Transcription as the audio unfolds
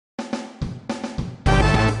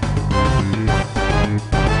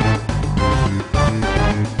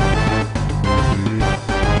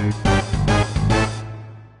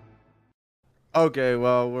Okay,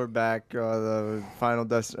 well, we're back. The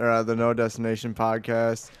the No Destination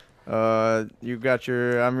podcast. I'm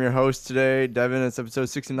your host today, Devin. It's episode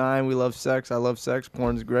 69. We love sex. I love sex.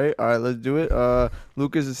 Porn's great. All right, let's do it.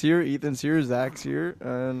 Lucas is here. Ethan's here. Zach's here,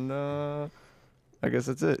 and I guess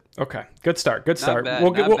that's it. Okay, good start. Good start.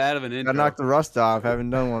 Not bad of an intro. I knocked the rust off.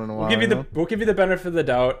 Haven't done one in a while. We'll give you the benefit of the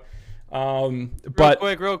doubt. But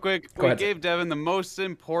real quick. Go We ahead. gave Devin the most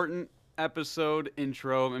important episode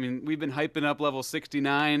intro. I mean, we've been hyping up level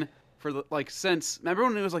 69 for since. Remember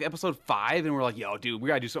when it was like episode 5 and we're like, yo, dude, we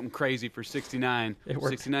gotta do something crazy for 69. It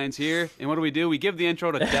worked. 69's here, and what do? We give the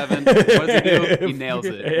intro to Devin. What does he do? He nails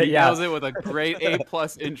it. He Yeah. nails it with a great A+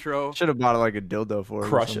 intro. Should have bought it like a dildo for it. or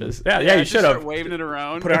crushes. something. Yeah, you just should start have waving it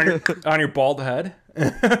around. put it on your bald head.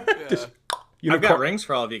 Just I've got rings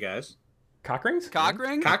for all of you guys. cock rings. Cock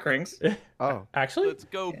ring. Cock rings. Do Oh, Actually, Let's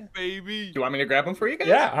go, baby. you want me to grab them for you guys?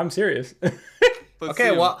 yeah, I'm serious. Let's Okay, see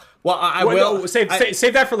 'em. well, I Wait, will. no, save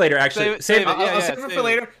that for later. Actually, Save it. I'll Yeah, save it save for it.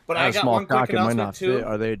 later. But I I have a got small one quick cock. It might announcement not too. fit.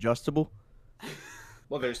 Are they adjustable?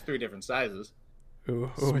 Well, there's 3 different sizes. Ooh,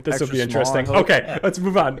 this will extra be interesting. small, I hope. Okay, let's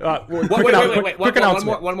move on. Wait. Quick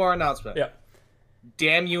announcement. One more announcement. Yeah.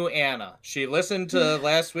 Damn you, Anna. She listened to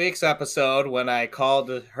last week's episode when I called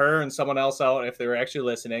her and someone else out if they were actually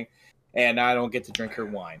listening, and I don't get to drink her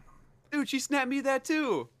wine. Dude, she snapped me that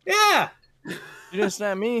too. Yeah. You didn't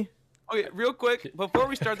snap me. Okay, real quick, before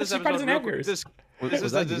we start this She probably episode, doesn't real have quick, yours. this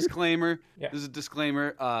is a disclaimer. Yeah. This is a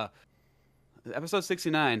disclaimer. Episode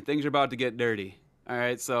 69, things are about to get dirty. All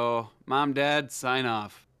right, so mom, dad, sign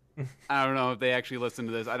off. I don't know if they actually listen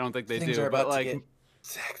to this. I don't think they Things do. are But about to like, get-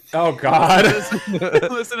 Oh God.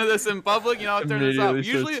 listen to this in public. You know, I'll turn this off.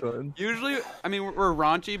 Immediately starts fun. Usually, I mean, we're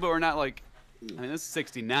raunchy, but we're not like. I mean, this is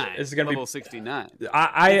 69. This is gonna be- level 69.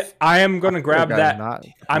 I am gonna grab Guys, that. not-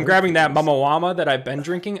 I'm grabbing that Mama Wama that I've been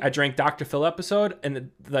drinking. I drank Dr. Phil episode,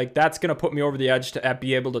 and that's gonna put me over the edge to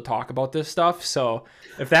be able to talk about this stuff. So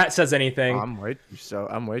if that says anything, I'm way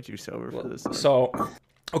too sober for this. so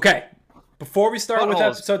okay. Before we start with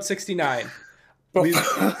Buttholes. episode 69, Before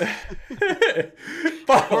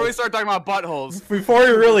we start talking about buttholes, before we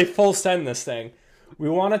really full send this thing, we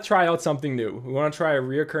want to try out something new. We want to try a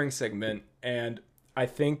reoccurring segment, and I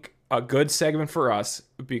think a good segment for us,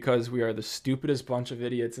 because we are the stupidest bunch of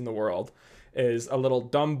idiots in the world, is a little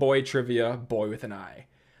dumb boy trivia, boy with an eye.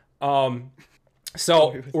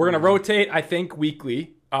 So we're gonna rotate, I think,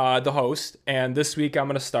 weekly, the host, and this week I'm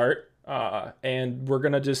gonna start. And we're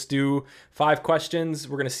gonna just do 5 questions.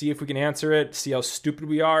 We're gonna see if we can answer it, see how stupid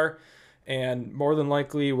we are, and more than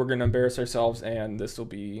likely we're gonna embarrass ourselves, and this will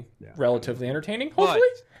be relatively entertaining, hopefully.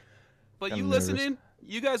 but I'm you nervous. listening,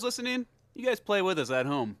 you guys listening, you guys play with us at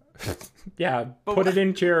home. Yeah, But put it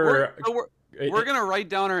into your. We're gonna write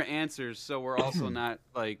down our answers, so we're also not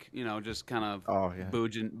like just kind of Oh yeah,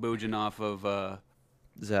 booging off of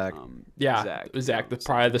Zach. Zach,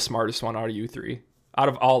 probably the smartest one out of you 3, out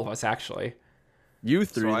of all of us, actually. You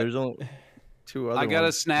 3. So There's only 2 other. I got a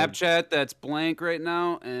ones. Snapchat that's blank right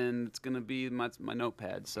now, and it's gonna be my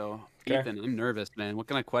notepad. So Okay. Ethan, I'm nervous, man. What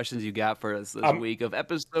kind of questions you got for us this week of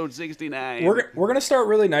episode 69? We're gonna start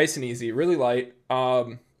really nice and easy, really light,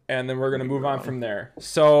 and then we're gonna move on from there.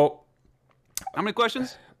 So, How many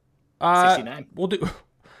questions? 69. we'll do.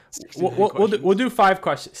 69 We'll do 5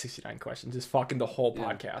 questions. 69 questions is fucking the whole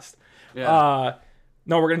podcast. Yeah.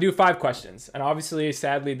 No, we're gonna do 5 questions, and obviously,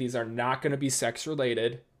 sadly, these are not gonna be sex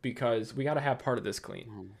related because we gotta have part of this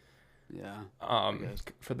clean. Yeah.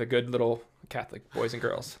 For the good little Catholic boys and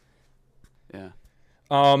girls. Yeah.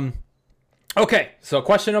 Okay, so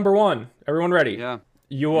question number 1. Everyone ready? Yeah.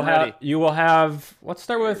 You will I'm have. ready. You will have. Let's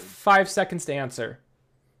start with 5 seconds to answer.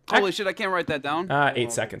 Holy shit! I can't write that down.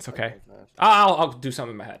 8 seconds. Okay. I'll do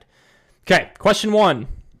something in my head. Okay. Question 1.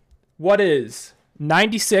 What is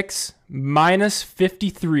 96 minus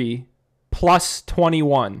 53 plus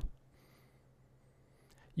 21?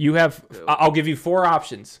 You have. I'll give you 4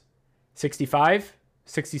 options: 65,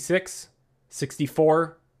 66,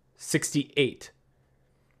 64, 68.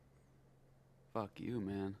 Fuck you,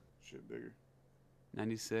 man. Shit bigger.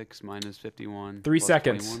 96 minus 51. 3 plus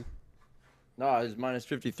seconds. 21. No, it was minus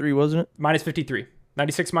 53, wasn't it? Minus 53.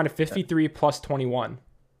 96 minus 53 plus 21.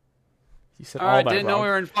 You said All all right, that didn't know wrong. we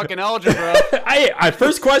were in fucking algebra. I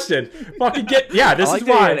first question. Fucking get. Yeah, this I like is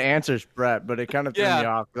that you why. had answers prep, but it kind of threw Yeah. me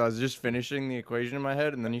off because I was just finishing the equation in my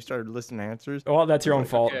head, and then you started listing answers. Well, that's your own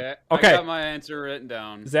fault. Okay. Okay. I got my answer written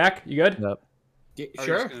down. Zach, you good? Yep. Are you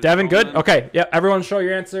Sure. just gonna Devin, show good? them? Okay. Yeah, everyone show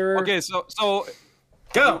your answer. Okay, so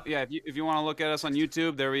Go. yeah, if you want to look at us on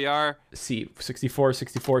YouTube, there we are. See, 64,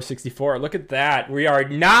 64, 64. Look at that. We are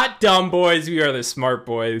not dumb boys. We are the smart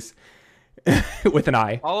boys. With an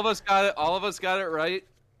eye. All of us got it. All of us got it right.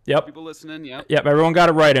 Yep. People listening, yeah. Yep, everyone got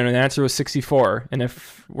it right, and the answer was 64. And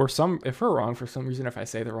if we're wrong for some reason, if I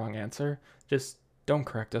say the wrong answer, just don't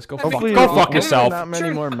correct us. Go fuck hopefully yourself. Not many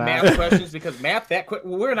more math math. questions because math that quick.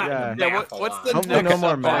 We're not. Yeah. In the math what's a the lot. Hopefully no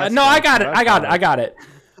more math. No, I got it.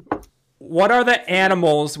 What are the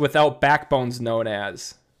animals without backbones known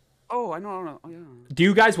as? Oh, I know. Oh, yeah. Do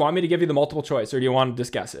you guys want me to give you the multiple choice, or do you want to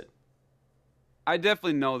just guess it? I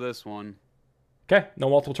definitely know this one. Okay, no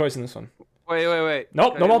multiple choice in this one. Wait.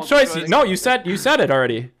 Nope, no multiple choice. No, you said it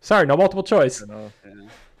already. Sorry, no multiple choice.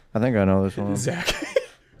 I think I know this one. Zach,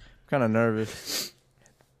 Kind of nervous.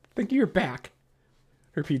 think of your back.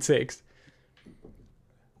 For Pete's sakes.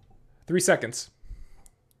 3 seconds.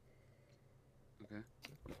 Okay.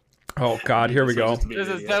 Oh God, here we go. This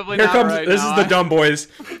is definitely Here not comes. right This now. is the dumb boys.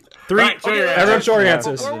 Three. Right, show your Everyone, answers. show your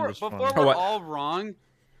answers. Before Oh, we're what? all wrong,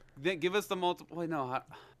 then give us the multiple. Wait, no.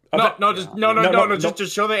 No, just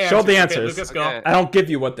show the answers. Show the Okay, answers. Lucas, go. Okay. I don't give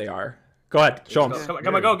you what they are. Go ahead, show them.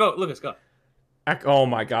 Come on, go, Lucas, go. Oh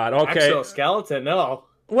my God. Okay. Exoskeleton, no.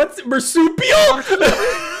 What's marsupial?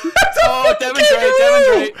 Oh,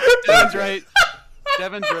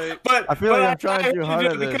 Devin's right. But I feel like I'm trying too hard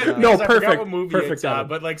at this because now. No, I forgot perfect. what movie Perfect, it's on, Devin.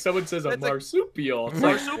 but like someone says a It's like- marsupial. It's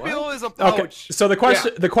like, Marsupial is a Okay. pouch. So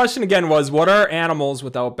the question again was, what are animals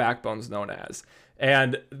without backbones known as?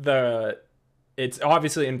 And it's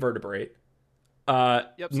obviously invertebrate.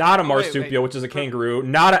 Yep, Not a wait, marsupial, wait. which is a kangaroo.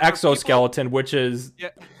 Not an exoskeleton, which is Yeah.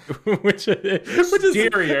 which is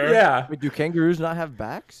Exterior. Yeah. Wait, do kangaroos not have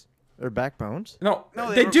backs or backbones? No, No,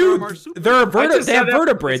 they they were do. marsupials. They're I just they have said that-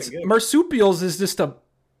 vertebrates. Listen, good. Marsupials is just a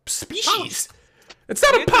species. It's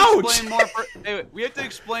not We a have to pouch. explain more we have to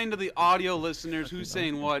explain to the audio listeners who's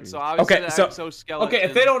saying what. So obviously Okay, the so- exoskeleton. okay,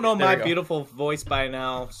 if they don't know There my you go. beautiful voice by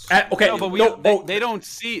now, Okay, No, but no, they don't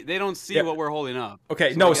see Yeah. what we're holding up.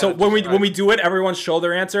 Okay, So no. we So gotta when we describe. do it, everyone show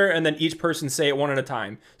their answer, and then each person say it one at a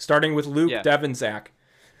time, starting with Luke, Yeah. Devin, Zach.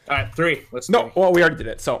 all right, 3. Let's No, do. well, we already did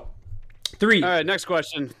it. So 3. All right, next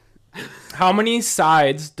question. How many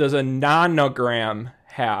sides does a nonogram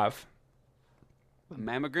have? A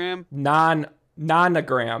mammogram.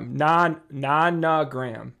 Nonogram.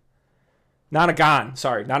 Nonagon.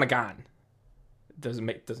 Sorry, nonagon.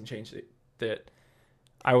 Doesn't change that.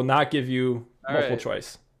 I will not give you All multiple right.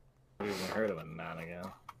 choice. I've even heard of a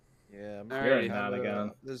nonagon. Yeah, All You're right. a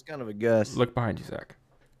nonagon. This is kind of a guess. Look behind you, Zach.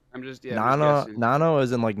 I'm just I'm Nano, guessing. nano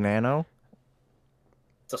is in like nano.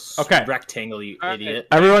 It's a Okay. rectangle, you All right. idiot.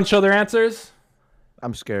 Everyone show their answers.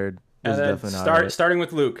 I'm scared. This And is then definitely not right. starting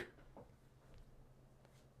with Luke.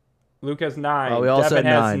 Luke has 9. Oh, we all Devin said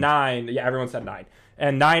has 9. 9. Yeah, everyone said 9.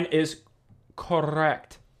 And 9 is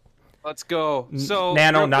correct. Let's go. So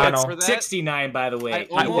Nano, real quick nano. for that- 69, by the way. I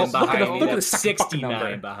even almost- behind look at the- me. look at the That's second fucking 69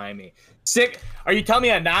 number. behind me. Are you telling me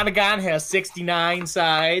a nonagon has 69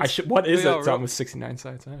 sides? What is Yo, it? real- Something with 69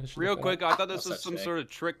 sides. I should Real look quick, I thought this No was such some thing. sort of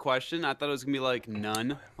trick question. I thought it was gonna be like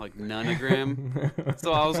none, like nonogram.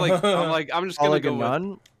 So I was like, I'm just Oh, gonna like go a with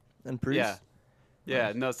nun and priest.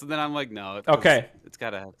 yeah. No, so then I'm like, no. Okay. It's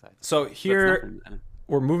gotta have sides. So That's here not-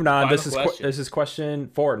 we're moving on. Final This is question. this is question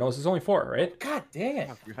 4. No, this is only 4, right? God dang it.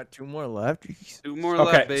 We got 2 more left. Jeez. 2 more Okay,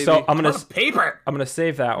 left, baby. so I'm On paper. gonna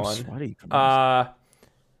save that I'm one. sweaty. from this.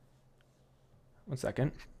 1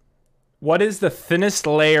 second. What is the thinnest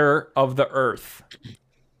layer of the Earth?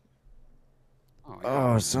 Oh,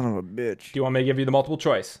 yeah. Oh, son of a bitch. Do you want me to give you the multiple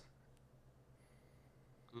choice?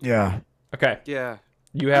 Yeah. Okay. Yeah.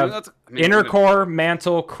 You I mean, have that's- I mean, inner I'm gonna- core,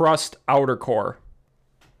 mantle, crust, outer core.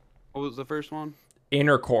 What was the first one?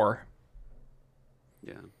 Inner core.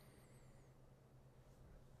 Yeah.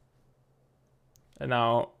 And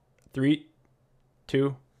now 3,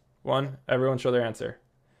 2, 1. Everyone show their answer.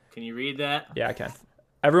 Can you read that? Yeah, I can.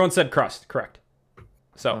 Everyone said crust. Correct.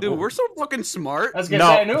 So Dude, we're so fucking smart. I was gonna No.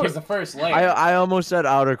 say I knew it was the first layer. I almost said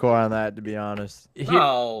outer core on that, to be honest.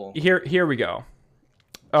 No. Here we go.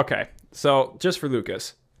 Okay, so just for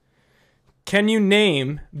Lucas, can you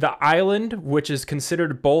name the island which is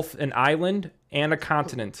considered both an island and a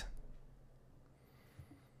continent?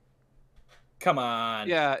 Come on.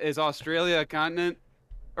 Yeah, is Australia a continent?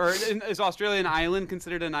 Or is Australia an island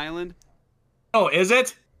considered an island? Oh, is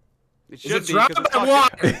it? It Is should it be surrounded by fucking,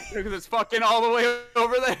 water? because it's fucking all the way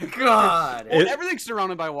over there. God. Well, It- everything's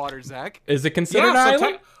surrounded by water, Zach. Is it considered an Yeah,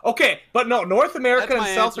 island? okay, but no, North America That's and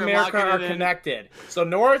my South answer, I'm America locking are it in. connected. So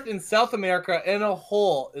North and South America in a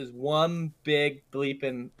whole is one big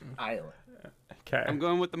bleeping island. Okay. I'm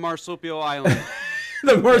going with the Marsupial Island.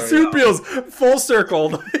 The marsupials full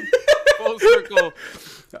circled. Full circle.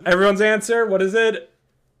 Everyone's answer. What is it?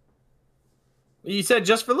 You said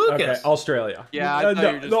just for Lucas. Okay, Australia. Yeah, I thought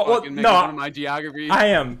you were just fucking making fun of my geography. I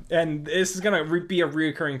am, and this is gonna be a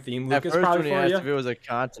reoccurring theme. At Lucas, first, probably when he for asked you. if it was a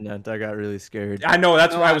continent, I got really scared. I know,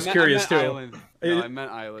 that's No, why I was meant- curious meant too. Island. No, I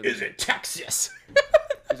meant island. Is it Texas?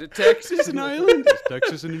 Is it Texas an island? Is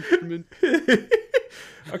Texas an instrument?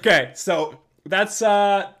 Okay, so that's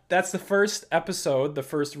the first episode, the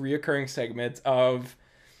first reoccurring segment of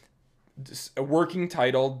a working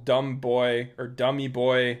title, Dumb Boy or Dummy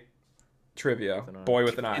Boy Trivia. Boy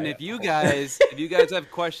with an eye. And if you guys have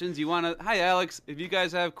questions, you want to, hi Alex, if you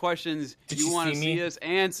guys have questions Did you you want to see me? see us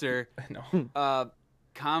answer, No.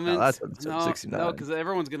 comments. No, that's episode 69. No, because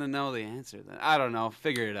everyone's gonna know the answer. Then I don't know.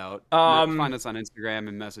 Figure it out. Find us on Instagram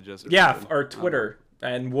and message us. Yeah, something. or Twitter,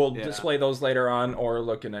 and we'll Yeah. display those later on, or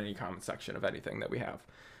look in any comment section of anything that we have.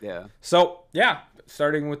 Yeah. So yeah,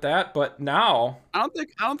 starting with that, but now I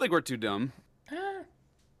don't think we're too dumb.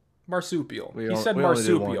 marsupial. We He on- said we only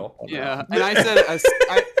did one. marsupial. Yeah. And I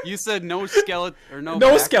said you said no skeleton or no No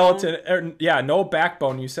backbone? skeleton. No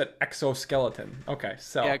backbone. You said exoskeleton. Okay,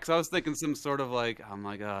 so Yeah, because I was thinking some sort of like, oh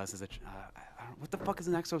my god, this is what the fuck is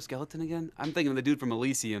an exoskeleton again? I'm thinking of the dude from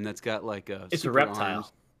Elysium that's got like It's a super reptile.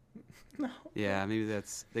 arms. Yeah, maybe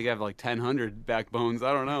they have like 1,000 backbones.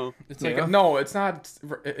 I don't know. it's like Yeah. no, it's not.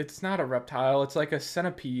 It's not a reptile. It's like a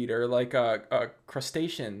centipede or like a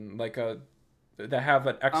crustacean, like that have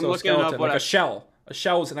an I'm looking up exoskeleton, what like I- a shell. A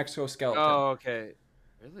shell is an exoskeleton. Oh, okay.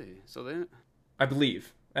 Really? So they I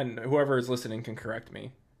believe, and whoever is listening can correct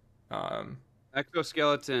me.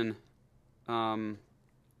 exoskeleton.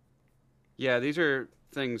 Yeah, these are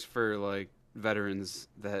things for like veterans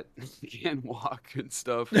that can't walk and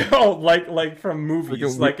stuff. Oh, like from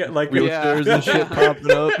movies, like Wheelchairs Yeah. and shit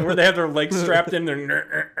popping up. where they have their legs strapped in.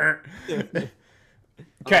 Their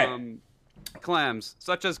okay, Clams,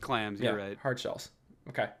 such as clams. yeah, You're right. hard shells.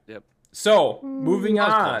 Okay, Yep. so moving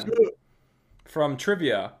Hard on from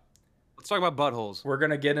trivia, Let's talk about buttholes. we're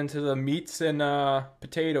gonna get into the meats and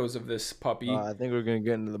potatoes of this puppy. I think we're gonna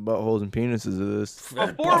get into the buttholes and penises of this.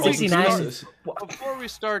 Before we 69. Before we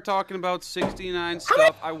start talking about 69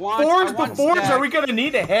 stuff, I want Boards Zach, are we gonna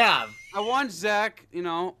need to have? I want Zach,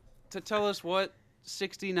 to tell us what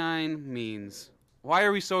 69 means. Why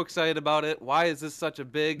are we so excited about it? Why is this such a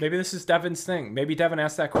big? Maybe this is Devin's thing. Maybe Devin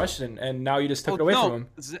asked that question, and now you just took it away no, from him.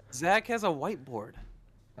 Zach has a whiteboard,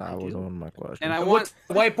 That was one of my questions. and I What's want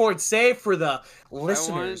the whiteboard say for the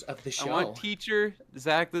listeners of the I show? want teacher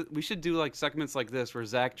Zach. We should do like segments like this where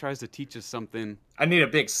Zach tries to teach us something I need a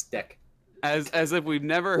big stick. as if we've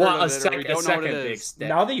never heard Well, of it or we a don't know what second it big is. stick.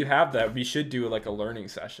 Now that you have that, we should do like a learning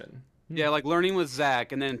session. Yeah, like learning with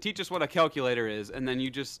Zach, and then teach us what a calculator is, and then you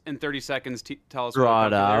just in 30 seconds tell us Draw what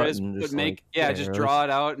it a calculator out is, and but just, make like, just arrows. draw it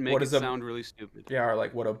out and make What it is a- sound really stupid. Yeah, or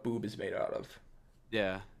like what a boob is made out of.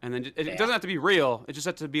 Yeah, and then it doesn't have to be real. It just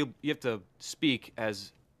has to be. You have to speak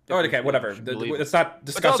as. Oh, okay, whatever. Let's not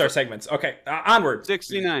discuss also- our segments. Okay, onward.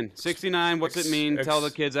 69. 69. What's it mean? Tell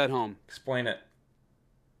the kids at home. Explain it.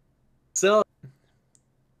 So,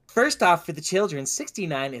 first off, for the children,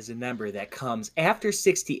 69 is a number that comes after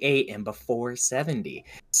 68 and before 70.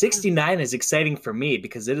 69 is exciting for me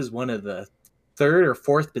because it is one of the third or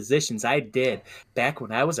fourth positions I did back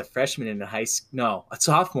when I was a freshman in a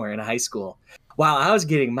sophomore in high school. While I was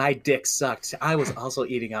getting my dick sucked, I was also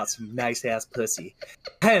eating out some nice ass pussy.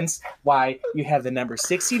 Hence why you have the number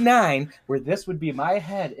 69, where this would be my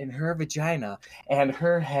head in her vagina and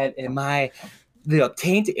her head in the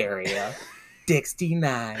taint area.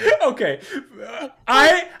 69. Okay,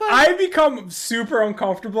 I become super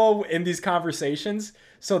uncomfortable in these conversations,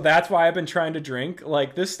 so that's why I've been trying to drink.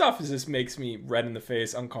 Like this stuff just makes me red in the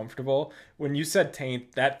face, uncomfortable. When you said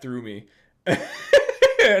taint, that threw me.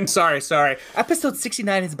 And Sorry. Episode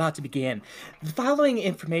 69 is about to begin. The following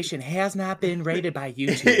information has not been rated by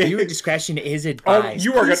YouTube. Viewer discretion is advised.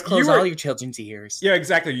 you are Please gonna- close you are- all your children's ears. yeah,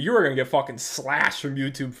 exactly. You were gonna get fucking slashed from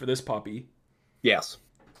YouTube for this puppy. Yes.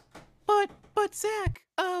 But Zach,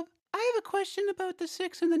 I have a question about the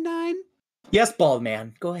 6 and the 9. Yes, bald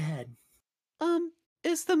man. Go ahead.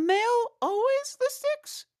 Is the male always the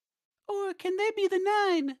 6? Or can they be the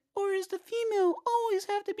 9? Or is the female always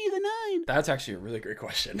have to be the 9? That's actually a really great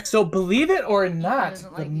question. So believe it or not,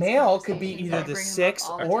 Doesn't the like these male could be conversations either that the bring him up 6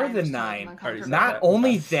 all the or time the just to make him 9. uncomfortable. Not that.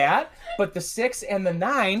 only that, but the 6 and the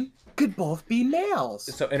 9 could both be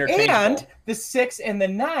males. So interchangeable. And the 6 and the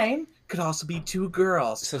 9 could also be two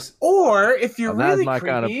girls. So Or if you're Now, that's really my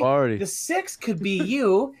creepy, kind of party. the 6 could be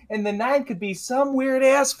you, and the 9 could be some weird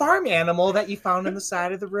ass farm animal that you found on the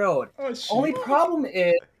side of the road. oh, shit. Only problem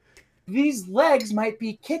is these legs might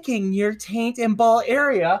be kicking your taint and ball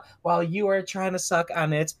area while you are trying to suck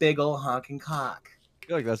on its big ol' honking cock. I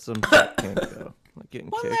feel like that's some kink though. Like getting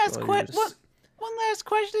One kicked last while you're question. just- one last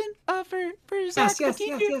question for Zach.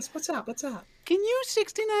 Yes. What's up? Can you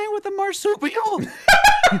 69 with a marsupial?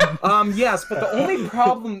 Yes, but the only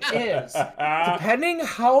problem is, depending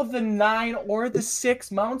how the 9 or the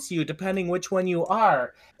 6 mounts you, depending which one you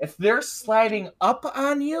are, if they're sliding up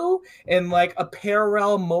on you in like a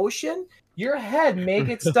parallel motion, your head may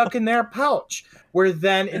get stuck in their pouch. Where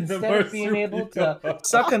then instead of being able to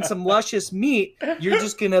suck on some luscious meat, you're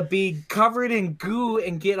just gonna be covered in goo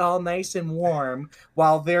and get all nice and warm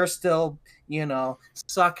while they're still,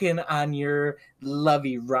 sucking on your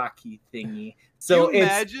lovey rocky thingy. So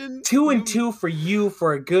it's 2 and 2 for you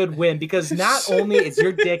for a good win, because not only is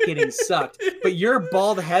your dick getting sucked, but your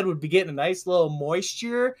bald head would be getting a nice little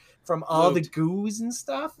moisture from all the goos and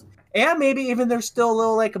stuff. And maybe even there's still a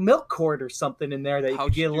little like a milk quart or something in there that you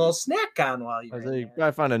could get a little snack on while you're You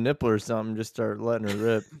probably find a nipple or something, just start letting her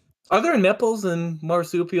rip. Are there nipples in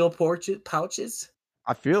marsupial pouches?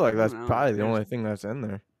 I feel like that's probably the only thing that's in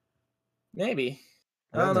there. Maybe.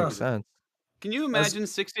 I That don't know. makes sense. Can you imagine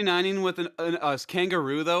 69ing with a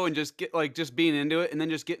kangaroo though, and just being into it, and then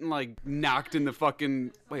just getting like knocked in the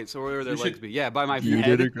fucking so where would their legs be? Yeah, by my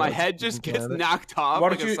head. My head just gets knocked off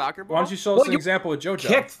like a soccer ball. Why don't you show us an example with JoJo?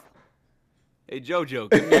 Kicked. Hey JoJo,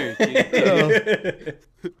 come here.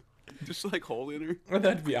 Just like holding her. Well,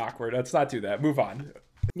 that'd be awkward. Let's not do that. Move on.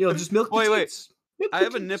 Just milk. Wait. I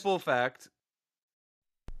have a nipple fact.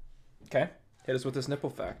 Okay, hit us with this nipple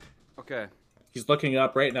fact. Okay. He's looking it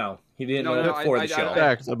up right now. He didn't know it before the show.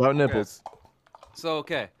 Facts about nipples. So,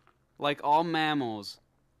 like all mammals,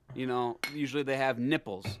 usually they have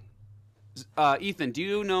nipples. Ethan, do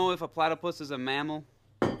you know if a platypus is a mammal?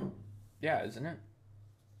 Yeah, isn't it?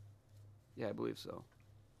 Yeah, I believe so.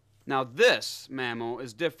 Now, this mammal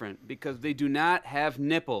is different because they do not have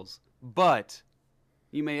nipples. But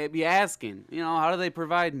you may be asking, how do they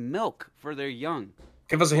provide milk for their young?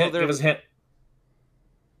 Give us a hint.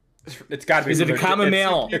 It's got to be. Is it a common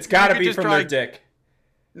mammal? It's got to be from their dick.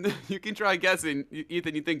 You can try guessing.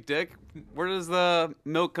 Ethan, you think dick? Where does the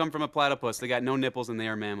milk come from a platypus? They got no nipples and they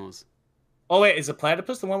are mammals. Oh, wait. Is a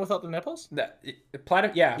platypus the one without the nipples? Yeah.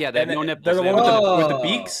 Yeah, they have no nipples. They're the one with the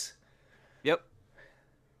beaks? Yep.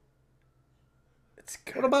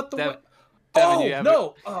 What about the one? Devin,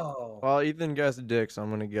 no. Oh. Well, Ethan guessed dick, so I'm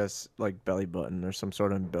going to guess like belly button or some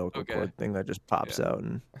sort of umbilical cord thing that just pops out.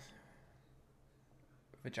 And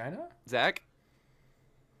Vagina? Zach?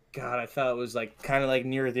 God, I thought it was like kind of like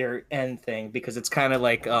near their end thing, because it's kind of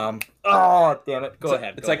like oh damn it. Go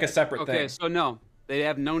ahead. It's like a separate thing. Okay, so no. They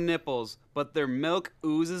have no nipples, but their milk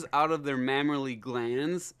oozes out of their mammary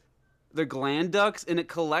glands, their gland ducts, and it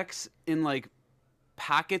collects in like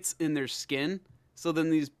pockets in their skin. So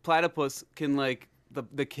then these platypus can like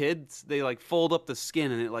the kids, they like fold up the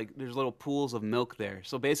skin, and it like there's little pools of milk there.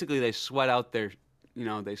 So basically they sweat out their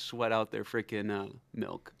freaking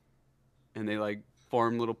milk, and they like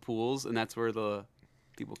form little pools, and that's where the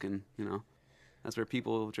people can, that's where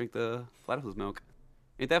people drink the platypus milk.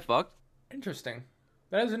 Ain't that fucked? Interesting.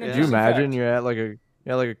 That is an Could interesting you imagine fact. you're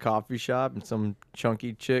at like a coffee shop and some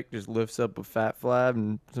chunky chick just lifts up a fat flab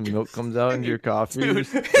and some milk comes out into your coffee? Dude,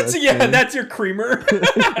 That's your creamer.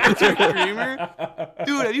 That's your creamer?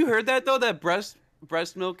 Dude, have you heard that though? That breast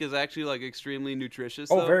milk is actually like extremely nutritious.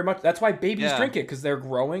 Oh, though? very much. That's why babies drink it, because they're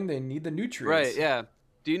growing. They need the nutrients. Right, yeah.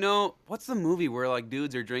 Do you know, what's the movie where like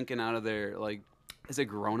dudes are drinking out of their, like, is it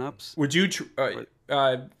Grown Ups? Would you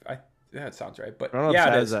that sounds right, but I don't know yeah,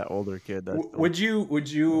 if it it is. that older kid. Would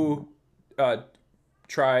you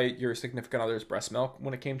try your significant other's breast milk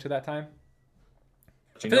when it came to that time?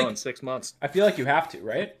 In 6 months. I feel like you have to,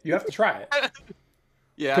 right? You have to try it.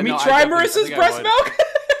 Yeah. Can we no, try I Marissa's think I breast would. milk?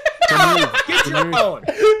 Get your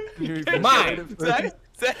own. Mine.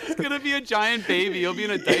 Zach's gonna be a giant baby. He'll be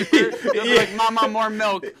in a diaper. He'll be like, "Mama, more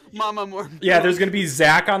milk. Mama, more milk." Yeah, there's gonna be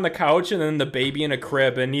Zach on the couch and then the baby in a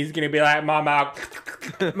crib, and he's gonna be like, "Mama,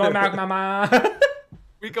 mama, mama."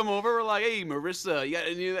 We come over, we're like, "Hey, Marissa, you got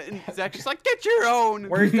any of that?" And Zach's just like, "Get your own."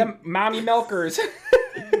 Where's the mommy milkers?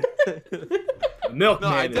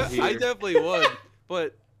 Milkman is here. I definitely would.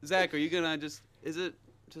 But Zach, are you gonna just? Is it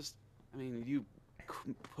just? I mean, you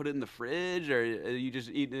put it in the fridge, or are you just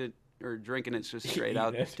eating it or drinking it just straight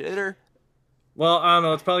out the titter? Well, I don't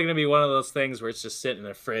know. It's probably gonna be one of those things where it's just sitting in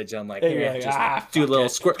the fridge. I'm like, Yeah, just like, do a little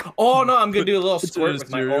squirt. Oh no, I'm gonna do a little squirt with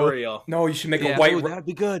my cereal. Oreo. No, you should make Yeah, a white. ooh, that'd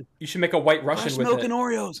be good. You should make a white Russian Breast with milk it. and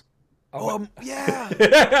Oreos. Oh,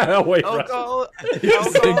 Yeah. a white Russian. Alcohol.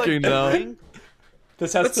 thinking now.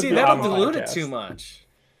 This has Let's to see, be that'll on the dilute it podcast. too much.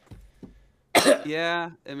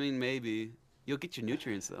 Yeah, I mean maybe you'll get your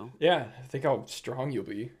nutrients though. Yeah, think how strong you'll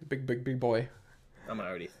be, big boy. I'm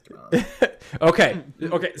already strong. Okay.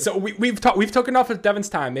 So we've took enough of Devin's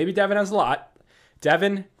time. Maybe Devin has a lot.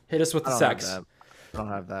 Devin, hit us with the I don't have sex. that. I don't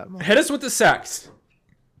have that much. Hit us with the sex.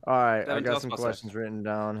 All right, I Devin, tell got us some about questions written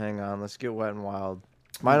down. Hang on, let's get wet and wild.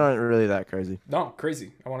 Mine aren't really that crazy. No,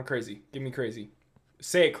 crazy. I want a crazy. Give me crazy.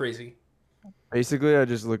 Say it crazy. Basically, I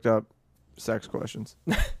just looked up sex questions.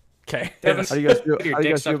 Okay. Devin, How do you guys feel? Your How do you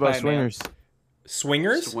dick guys feel sucked by about a man. swingers?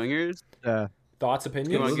 Swingers? Swingers. Yeah, Thoughts, You wanna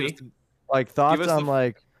opinions? give us the- like thoughts Give us on the-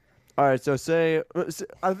 like. All right, so say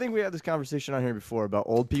I think we had this conversation on here before about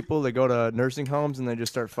old people. They go to nursing homes and they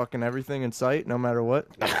just start fucking everything in sight, no matter what.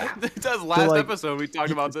 It does last like, episode we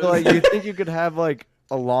talked about this. So like, you think you could have like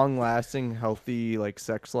a long-lasting, healthy like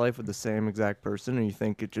sex life with the same exact person, or you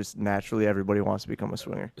think it just naturally everybody wants to become a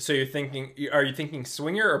swinger? So are you thinking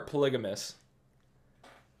swinger or polygamous?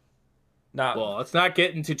 Not. Well, let's not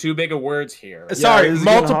get into too big of words here. Sorry, this is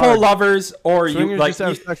getting multiple hard. lovers, or Swingers you like just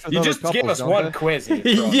have sex with You other just give couples, us don't one they? quiz. and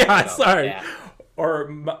you're throwing yeah, it out. sorry, Yeah. or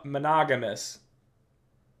monogamous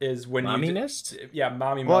is when Momminess? yeah,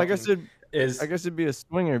 mommy. Well, milking is I guess it'd be a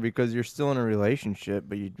swinger because you're still in a relationship,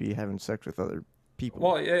 but you'd be having sex with other people.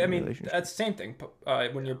 well. in I a mean, relationship. that's the same thing.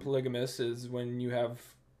 When you're polygamous is when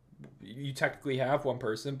you technically have one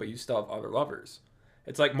person, but you still have other lovers.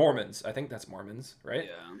 It's like Mormons. I think that's Mormons, right?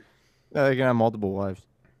 yeah. Yeah, they can have multiple wives.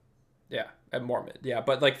 Yeah, at Mormon. Yeah,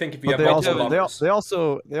 but like think if you But have they multiple also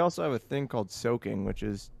lovers, they also have a thing called soaking, which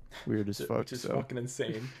is weird as fuck. which is So fucking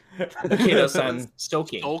insane. Educate us on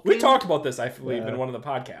stoking. We Sulking? talked about this, I believe, Yeah. in one of the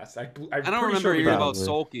podcasts. I'm I don't pretty remember sure we hearing did. about Probably.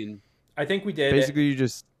 sulking. I think we did. basically, you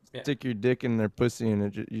just Yeah. stick your dick in their pussy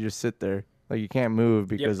and you just sit there, like you can't move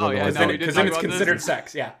because Oh, yeah, otherwise no, we they did because talk then it's about this. considered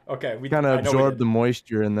sex. Yeah. Okay. We kind I of know we absorb did. the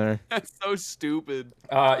moisture in there. That's so stupid.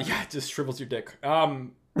 Yeah, it just shrivels your dick.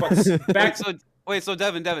 But back. So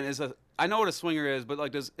Devin, I know what a swinger is, but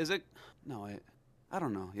like, is it? No, I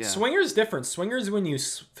don't know. Yeah. Swinger's different. Swinger's when you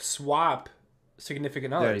swap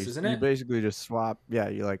significant Yeah, others, you, isn't you it? basically just swap. Yeah,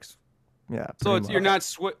 you like. Yeah. So pretty it's, you're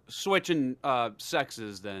much. not switching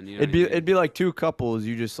sexes then. You know It'd what I mean? be like two couples.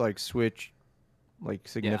 You just like switch, like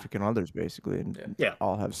significant others basically, and Yeah.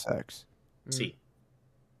 all have sex. See,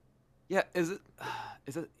 Yeah. Is it?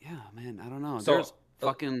 Yeah, man. I don't know. So- There's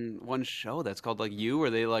fucking one show that's called like You, where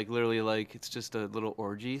they like literally like it's just a little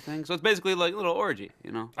orgy thing. So it's basically like a little orgy,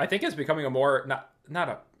 you know. I think it's becoming a more not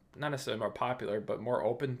necessarily more popular, but more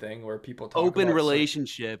open thing where people talk Open about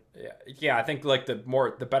relationship. Yeah. I think like the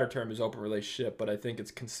better term is open relationship, but I think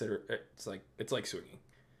it's like swinging,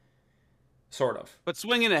 sort of. But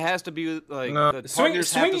swinging, it has to be like No. the Swinging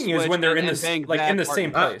partners have to is when switch they're in and the bang like that in the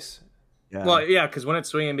same partner. place. Yeah. well, yeah, because when it's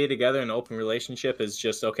swinging and be together, an open relationship is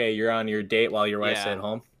just okay. You're on your date while your wife's Yeah. at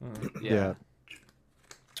home. yeah.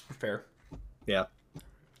 Fair. Yeah.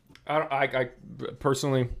 I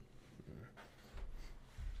personally.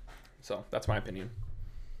 So that's my opinion.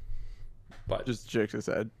 But Just shakes his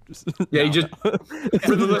head. Just Yeah, you just for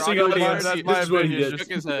the listening That's my- audience, that's my this is what he opinion, did. Shook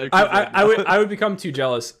his head. I would become too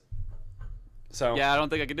jealous. So Yeah, I don't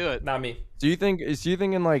think I could do it. not me. Do you think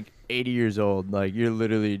in like 80 years old, like you're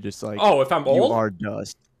literally just like Oh, if I'm you old, are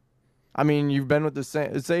dust? I mean, you've been with the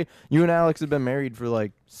same. Say you and Alex have been married for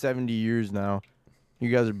like 70 years now. You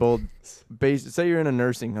guys are both based. Say you're in a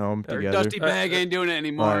nursing home Or together. Dusty Bag ain't doing it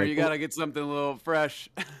anymore. Right. You gotta get something a little fresh.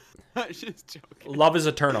 Just joking, love is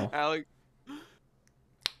eternal. Alex.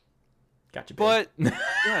 Gotcha. Babe. But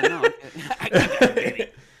yeah, no. Okay.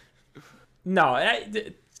 No,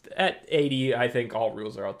 at 80, I think all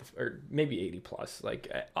rules are out or maybe 80 plus. Like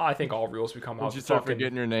I think all rules become Once out. you start Fucking,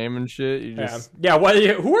 forgetting your name and shit, you yeah. just Yeah. What?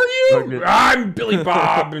 Who are you? Fucking- I'm Billy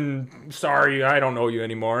Bob, and sorry, I don't know you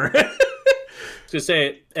anymore. To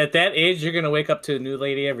say at that age, you're gonna wake up to a new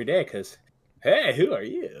lady every day. Cause hey, who are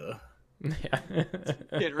you? Yeah.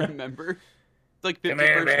 Can't remember. It's like 50 Come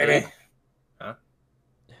here, baby.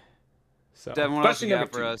 So Devin, what else Question you number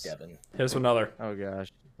got for two, us? Devin. here's another. oh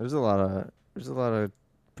gosh, there's a lot of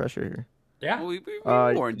pressure here. Yeah. Well, we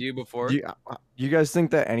Uh, warned you before. Do you guys think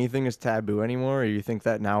that anything is taboo anymore, or you think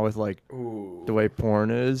that now with like Ooh. the way porn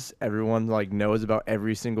is, everyone like knows about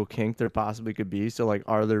every single kink there possibly could be? So like,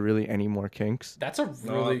 are there really any more kinks? That's a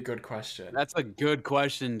really good question. That's a good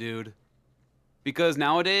question, dude. Because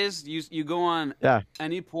nowadays, you go on Yeah.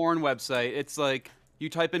 any porn website, it's like you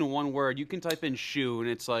type in one word. You can type in shoe, and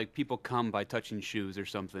it's like people come by touching shoes or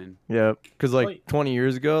something. Yeah, because like Wait. 20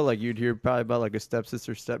 years ago, like you'd hear probably about like a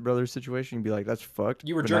stepsister, stepbrother situation. You'd be like, "That's fucked."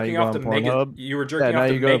 You were But now jerking go off on the Pornhub. you were jerking now off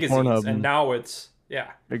the you go to magazines, Pornhub and and- now it's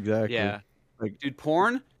Exactly. Yeah. Like- Dude,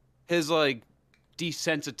 porn has like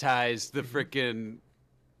desensitized the freaking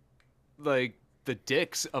like the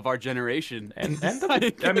dicks of our generation. and the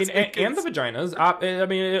Like, I mean it's and the vaginas. I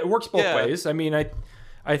mean it works both Yeah. ways. I mean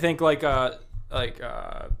I think like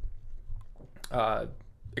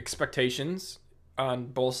expectations on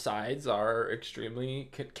both sides are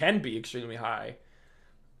can be extremely high.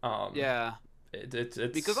 Yeah. It's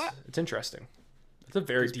Because it's interesting. It's a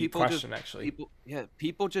very deep question, actually.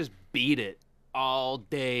 People just beat it all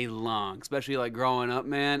day long, especially like growing up,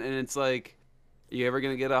 man. And it's like, you ever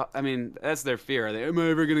gonna get I mean, that's their fear. Am I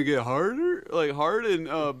ever gonna get hard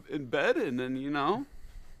in bed? And then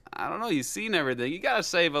I don't know. You've seen everything. You gotta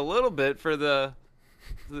save a little bit for the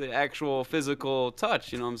actual physical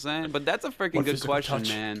touch. You know what I'm saying? But that's a freaking good question, touch?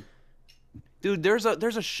 Man. Dude, there's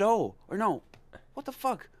a show, or no, what the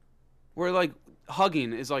fuck, where like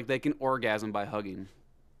hugging is like they can orgasm by hugging,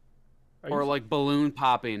 or like balloon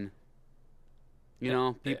popping. You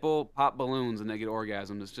know, people pop balloons and they get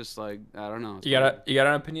orgasms. It's just like, I don't know. You got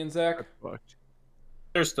an opinion, Zach?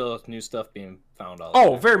 There's still new stuff being found out.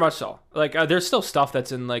 Oh, very much so. Like, there's still stuff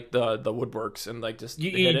that's in like the woodworks and like just.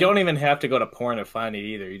 You don't even have to go to porn to find it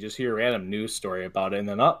either. You just hear a random news story about it, and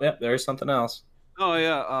then there's something else. Oh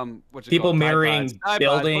yeah, people marrying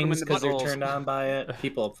buildings because they're turned on by it.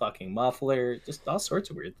 People fucking muffler, just all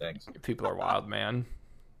sorts of weird things. People are wild, man.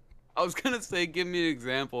 I was gonna say, give me an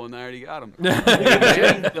example, and I already got them.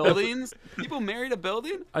 Marrying buildings? People married a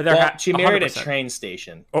building? She married 100%. A train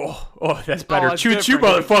station. Oh, that's better. Choo choo,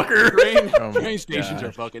 motherfucker. Train stations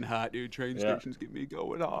are fucking hot, dude. Train stations get me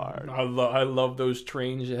going hard. I love those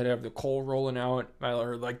trains that have the coal rolling out. I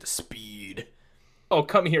like the speed. Oh,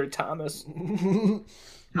 come here, Thomas.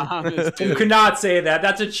 Thomas, you could not say that.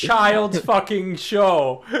 That's a child's fucking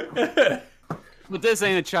show. But this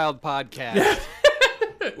ain't a child podcast.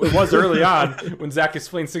 It was early on when Zach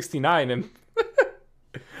explained 69, and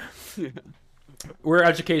we're an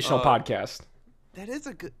educational podcast. That is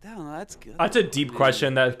a good. No, that's good. That's a deep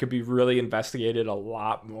question that could be really investigated a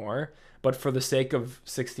lot more. But for the sake of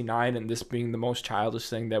 69 and this being the most childish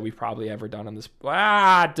thing that we've probably ever done on this,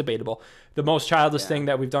 debatable. The most childish thing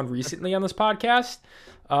that we've done recently on this podcast,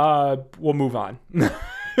 we'll move on.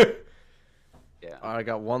 I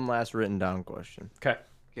got one last written down question. Okay,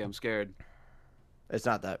 I'm scared. It's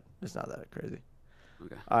not that crazy.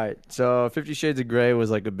 Okay. All right. So 50 Shades of Grey was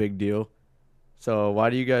like a big deal. So why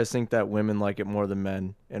do you guys think that women like it more than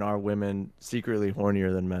men? And are women secretly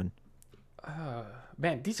hornier than men?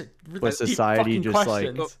 Man, these are really was society deep just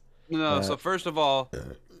questions. like no? So first of all,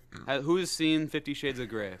 who has seen 50 Shades of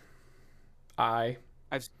Grey? I've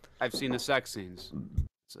seen the sex scenes.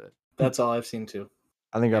 That's it. That's all I've seen too.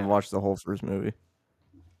 I think I've watched the whole first movie.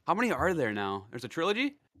 How many are there now? There's a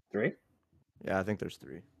trilogy? 3? Yeah, I think there's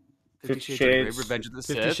 3. 50 Shades, Revenge of the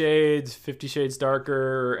 50 Sith. Shades, 50 Shades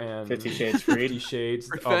Darker, and 50 Shades Freed. 50 Shades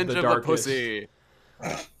Revenge of the the Darkest. Pussy.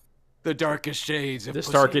 The darkest shades of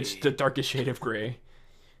pussy. The darkest shade of gray.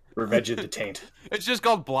 Revenge of the Taint. It's just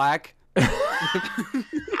called Black.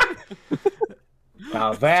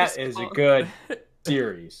 Now that is a good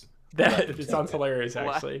series. It sounds hilarious,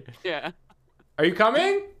 actually. Yeah. Are you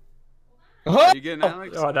coming? Are you getting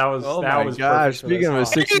Alex? Oh, that was. Oh that my was gosh! Speaking of a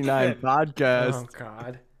perfect for this. 69 podcast. Oh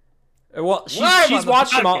God. Well, Live she's on the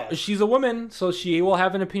watched them all. podcast. She's a woman, so she will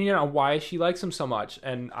have an opinion on why she likes him so much.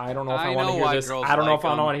 And I don't know if I want to hear this. I don't know if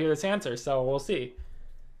I want to hear this answer. So we'll see.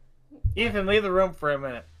 Ethan, leave the room for a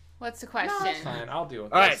minute. What's the question? No, that's fine. I'll deal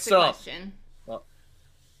with it. All right, What's the so question?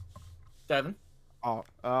 Devin.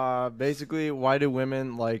 Basically, why do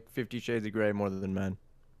women like 50 Shades of Grey more than men?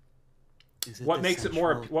 What makes it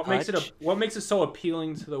more? What makes it so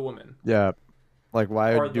appealing to the woman? Yeah, like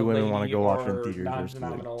why Or do the women want to lady go watch in or theaters? Versus like,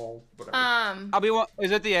 non-phenomenal, whatever. I'll be. Is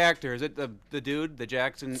it the actor? Is it the dude? The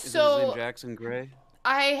Jackson? Is his name Jackson Gray?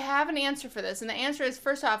 I have an answer for this, and the answer is,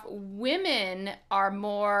 first off, women are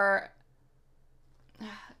more...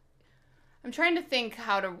 I'm trying to think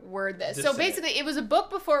how to word this. So basically, it was a book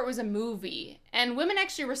before it was a movie, and women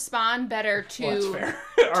actually respond better to,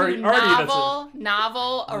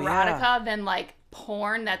 novel erotica than like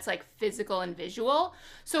porn that's like physical and visual.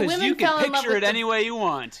 So women you fell can in love picture with it any way you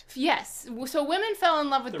want. Yes. So women fell in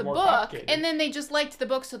love with the more book, complicated. and then they just liked the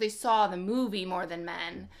book, so they saw the movie more than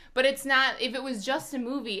men. But it's not. If it was just a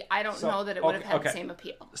movie, I don't know that it would have had the same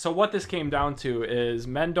appeal. So what this came down to is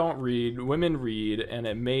men don't read, women read, and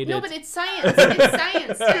it made it. No, but it's science. It's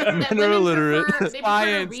science. That women illiterate. they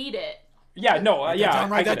prefer to read it. Yeah, no,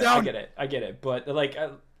 Write that down. I get it. But like,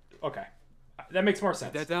 okay, that makes more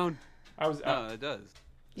sense. Write that down. It does.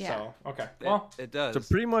 Yeah. So okay, well, it does. So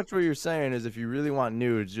pretty much what you're saying is, if you really want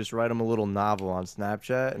nudes, just write them a little novel on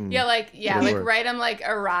Snapchat and like work. write them like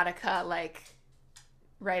erotica, like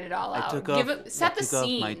write it all out. Set the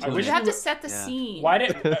scene. You have to set the scene. why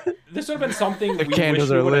did this would have been something we wish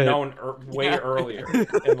candles we are would have lit. known way earlier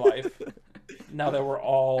in life. Now that we're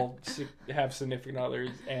all have significant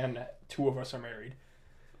others and 2 of us are married.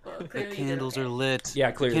 Well, The clearly you did candles okay. are lit.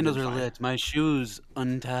 Yeah, clearly Candles did are fine. lit. My shoes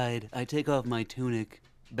untied. I take off my tunic.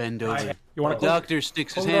 Bend over. You want The to doctor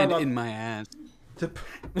sticks his close the door, hand look. in my ass.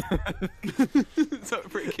 So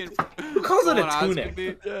freaking. Who calls it a tunic?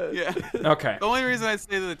 colonoscopy. Yeah. Okay. The only reason I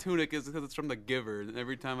say the tunic is because it's from The Giver, and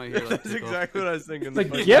every time I hear like, That's exactly what I was thinking. The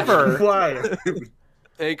Giver. Why?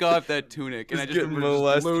 take off that tunic, and I Just just getting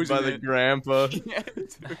remember just molested losing by the it. grandpa. Yeah,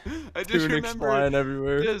 I just Tunics remember flying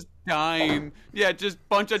everywhere. just dying. Yeah, just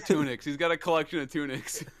bunch of tunics. He's got a collection of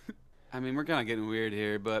tunics. I mean, we're kind of getting weird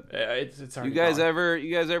here, but It's you already guys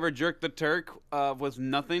gone. ever jerk the Turk with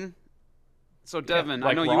nothing? So Devin, I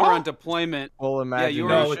like know raw? you were on deployment. Full you imagination. were-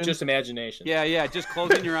 No, with just imagination. Yeah, just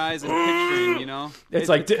closing your eyes and picturing, you know. It's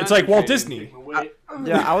like Walt concentrating. Disney.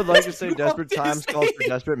 Yeah, I would like to say desperate Walt times calls for Disney.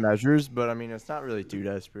 desperate measures, but I mean, it's not really too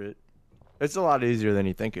desperate. It's a lot easier than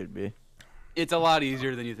you think it'd be. It's a lot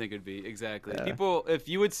easier than you think it'd be. Exactly. Yeah. People, if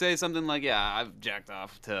you would say something like, "Yeah, I've jacked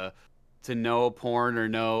off to no porn or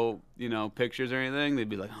no, pictures or anything," they'd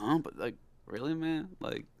be like, "Huh?" But like, really, man?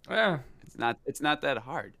 Like, Yeah. it's not that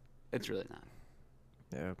hard. It's really not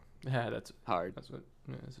Yeah. Yeah, that's hard. what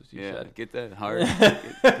you Yeah, said. get that hard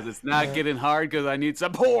because it's not getting hard because I need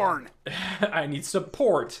some porn. I need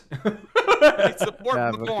support. I need support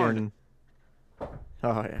Yeah, from the porn. fucking-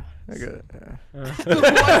 Oh yeah, I got it.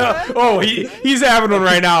 Yeah. Oh, he's having one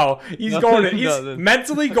right now. He's going. He's Nothing.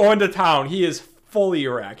 mentally going to town. He is fully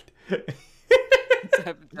erect.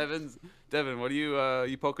 Devin, what are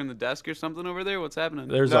you poking the desk or something over there? What's happening?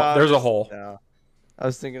 There's No, a just- hole. No. I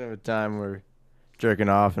was thinking of a time where jerking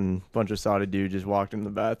off and a bunch of Saudi dudes just walked in the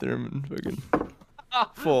bathroom and fucking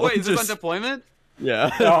full. Wait, is this on just- deployment? Yeah.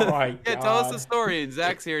 Oh my god. Yeah, tell us the story. And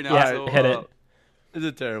Zach's here now. Yeah, so, hit it. It's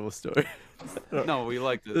a terrible story. No, we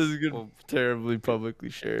like this. This is good, Well, terribly publicly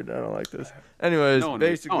shared. I don't like this. Anyways, No one-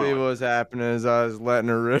 basically no one- what was happening is I was letting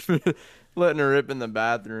her rip, in the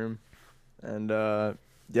bathroom, and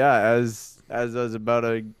yeah, as I was about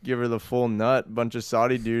to give her the full nut, a bunch of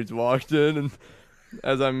Saudi dudes walked in, and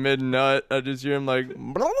as I'm mid nut, I just hear him like,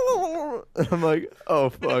 I'm like, oh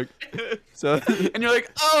fuck. So and you're like,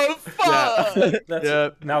 oh fuck. yeah,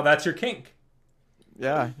 Now that's your kink.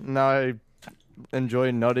 yeah. Now I enjoy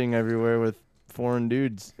nutting everywhere with foreign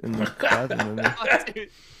dudes in the bathroom. Dude.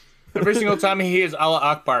 Every single time he hears Allah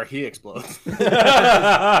Akbar, he explodes. Cream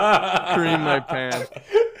my pants.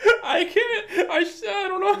 I can't. I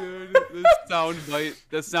don't know. Dude,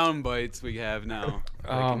 the sound bites we have now. Oh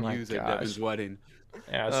I can my use at gosh. Devin's wedding.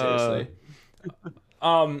 Yeah, seriously.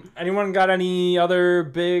 Anyone got any other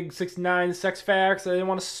big 69 sex facts that they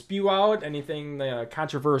want to spew out? Anything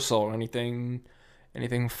controversial? Anything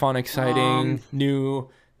fun, exciting, new?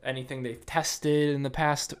 Anything they've tested in the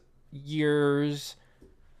past years?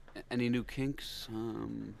 Any new kinks?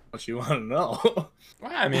 What you want to know?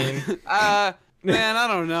 Well, I mean, Man, I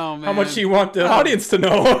don't know, man. how much do you want the audience to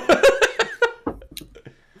know?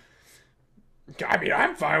 I mean,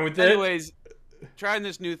 I'm fine with it. Anyways, trying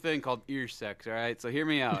this new thing called ear sex. All right, so hear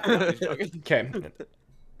me out. Okay.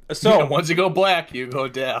 So So, once you go black, you go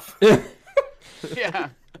deaf. Yeah.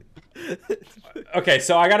 okay,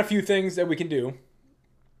 so I got a few things that we can do.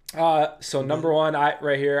 So number one,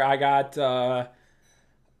 I got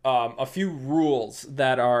a few rules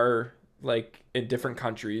that are like in different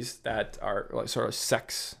countries that are like sort of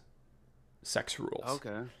sex rules.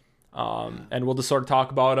 Okay. And we'll just sort of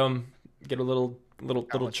talk about them, get a little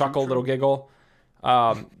chuckle, little giggle.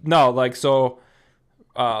 No, like so.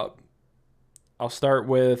 I'll start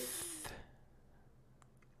with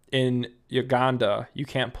in Uganda, you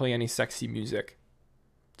can't play any sexy music.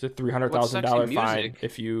 It's a $300,000 sexy fine music?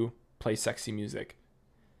 if you play sexy music.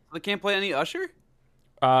 They can't play any Usher?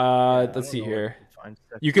 Let's see here.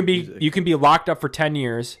 You can be locked up for 10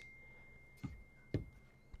 years.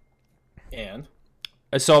 And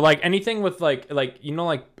So like anything with like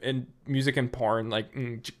in music and porn like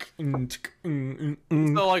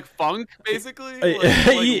So like funk, basically?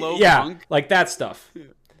 Like low yeah, funk? like that stuff.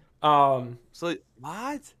 So like,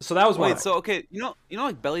 what? So that was one. Wait, so okay, you know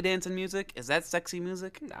like belly dancing music? Is that sexy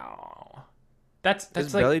music? No, that's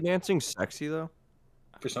Is like belly dancing sexy though?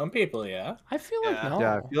 for some people, yeah. I feel like Yeah. no.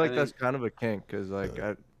 Yeah, I feel like I that's kind of a kink because like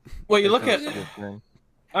Well, you look at that's a good thing.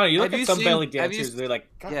 I don't know, you look Have at you some seen- belly have you dancers, they're like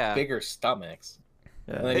got Yeah. bigger stomachs.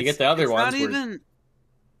 Yeah. And then you get the other it's ones Not where even,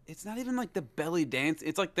 it's not even like the belly dance.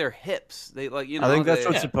 It's like their hips. They like I think that's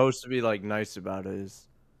what's Yeah. supposed to be like nice about it is.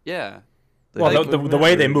 Yeah. Well, like, the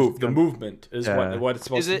way they move, the Yeah. movement is what it's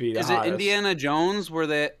supposed Is to be. it The is it hottest. Indiana Jones where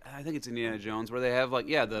they? I think it's Indiana Jones where they have like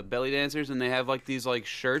the belly dancers and they have like these like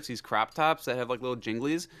shirts, these crop tops that have like little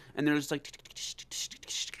jinglies and they're just like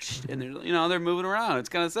and they're they're moving around. It's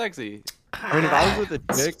kind of sexy. I mean, if I was with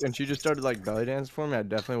a chick and she just started like belly dance for me, I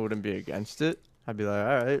definitely wouldn't be against it. I'd be like,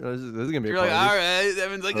 all right, this is gonna be. You're a like, party. all right.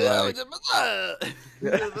 Evan's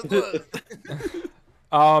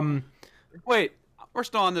like, wait, we're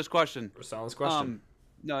still on this question. We're still on this question.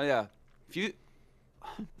 No, yeah. If you,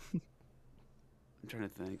 I'm trying to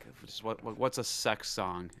think of just what's a sex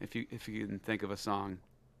song. If you can think of a song.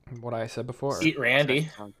 What I said before. Eat Randy.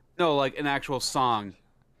 No, like an actual song.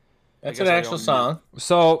 That's an actual song.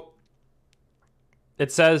 So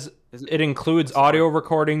it says it includes audio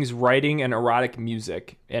recordings, writing, and erotic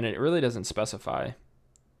music, and it really doesn't specify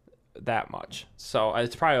that much. So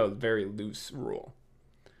it's probably a very loose rule.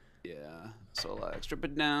 Yeah. So like, strip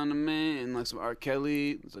it down to me, and like some R.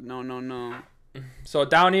 Kelly. It's like, no. So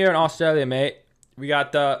down here in Australia, mate, we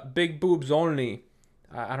got the big boobs only.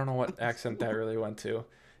 I don't know what accent that really went to.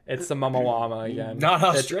 It's the Mama Wama again. Not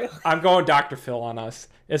Australia. I'm going Dr. Phil on us.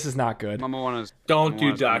 This is not good. Mama Wana's. Don't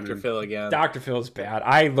do Dr. Phil again. Dr. Phil's bad.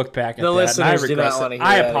 I look back at The that and I listeners do not regress wanna it. hear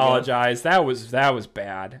I that apologize. That was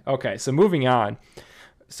bad. Okay, so moving on.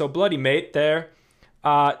 So Bloody Mate there,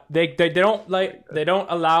 they don't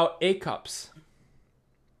allow A cups.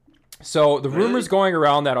 So the rumors going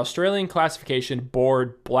around that Australian classification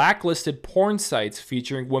board blacklisted porn sites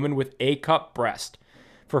featuring women with A cup breast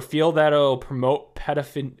for feel that it'll promote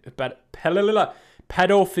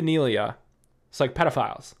pedophilia. It's like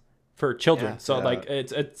pedophiles for children. Yeah, so yeah. like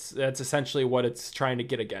it's essentially what it's trying to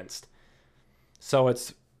get against. So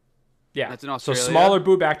it's That's in So Australia? smaller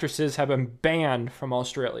boob actresses have been banned from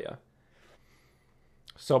Australia.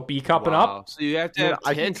 So B cupping up, So you have to Yeah, have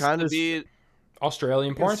I can tits kinda to be.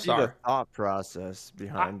 Australian I can porn see the star. thought process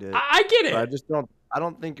behind it. I get But I it. just don't. I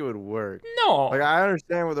don't think it would work. No, Like I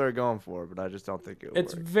understand what they're going for, but I just don't think it would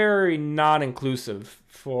it's work. very non-inclusive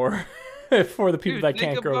for for the people Dude, that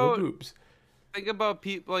think can't grow the about- boobs. Think about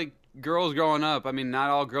people like girls growing up. I mean, not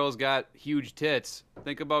all girls got huge tits.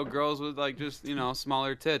 Think about girls with like just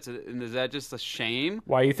smaller tits. And is that just a shame?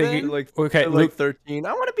 Why are you thinking? Like okay, they're Luke, like 13.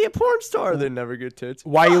 I want to be a porn star. They never get tits.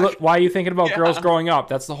 why are you thinking about girls growing up?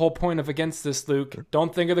 That's the whole point of against this, Luke.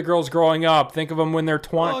 Don't think of the girls growing up. Think of them when they're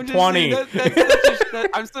I'm just 20. saying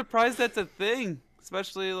I'm surprised that's a thing,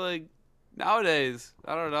 especially like nowadays.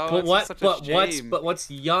 I don't know. But It's such a shame. what's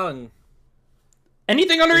young?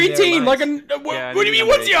 Anything under In their 18, like minds. what do you mean?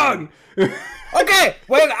 What's young? Okay,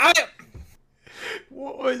 when I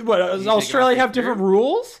What does take Australia off have your different beard?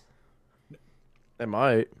 rules? They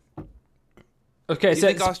might. Okay, Do you so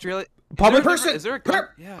think Australia? public person- Is there a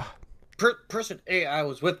yeah? person A I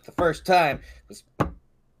was with the first time was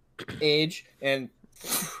age and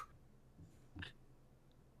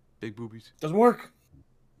Big boobies. doesn't work.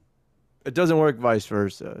 It doesn't work vice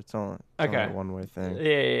versa. It's only Okay. a one-way thing.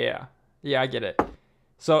 Yeah, I get it.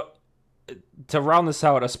 So to round this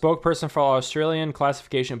out, a spokesperson for the Australian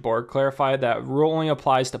Classification Board clarified that rule only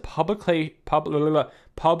applies to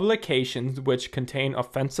publications which contain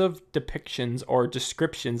offensive depictions or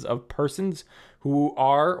descriptions of persons who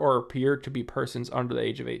are or appear to be persons under the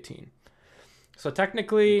age of 18. So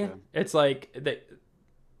technically, Okay. it's like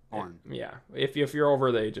Porn. yeah, if you're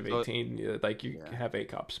over the age of So- 18, like you have A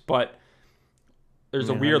cups, but there's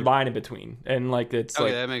a Yeah, weird line in between, and like it's Okay,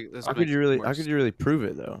 like that makes. How could you really prove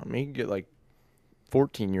it though? I mean, you can get like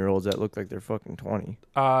 14-year-olds that look like they're fucking 20.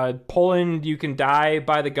 Poland, you can die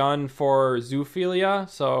by the gun for zoophilia,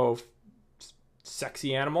 so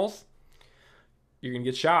sexy animals. You're gonna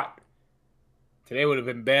get shot. Today would have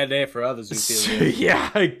been a bad day for others who feel Yeah,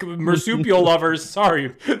 marsupial lovers.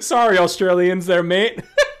 Sorry, Australians, there, mate.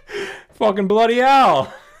 Fucking bloody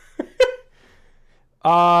hell.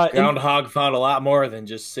 Groundhog found a lot more than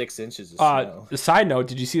just 6 inches of snow. Side note: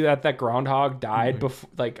 did you see that groundhog died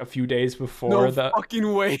like a few days before No the?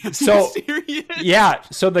 fucking way. So- serious? Yeah,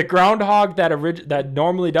 so the groundhog that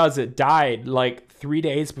normally does it died like 3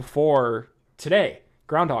 days before today,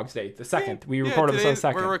 Groundhog's Day, the second. We recorded this on the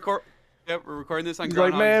second. We're recording this on He's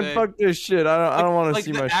like, Groundhog's man, Day. fuck this shit. I don't want to Like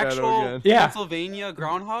see the my shadow actual again. Yeah. Pennsylvania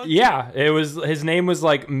groundhog. Yeah, it was his name was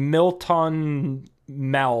like Milton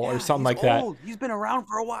Mel or something like that. Old. He's been around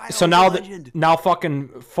for a while. So He's now a legend. now fucking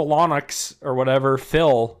Philonix or whatever,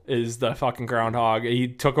 Phil is the fucking groundhog. He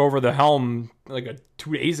took over the helm like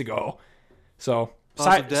 2 days ago. So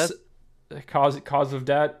Cause of death? Cause of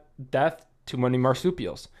death, too many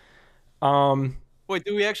marsupials. Wait,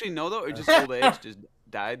 do we actually know though, or just old age just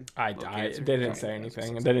died? I Little died. cancer? They didn't say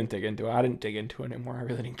anything. They didn't dig into it. I didn't dig into it anymore. I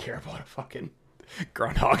really didn't care about a fucking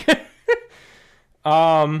groundhog.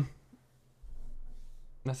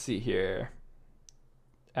 Let's see here.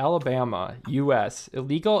 Alabama, U.S.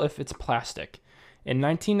 Illegal if it's plastic. In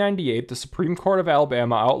 1998, the Supreme Court of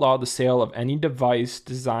Alabama outlawed the sale of any device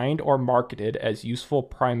designed or marketed as useful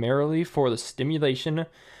primarily for the stimulation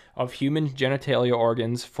of human genitalia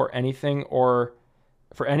organs for anything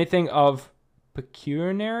of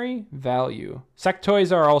pecuniary value. Sex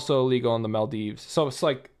toys are also illegal in the Maldives. So it's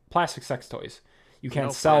like plastic sex toys. You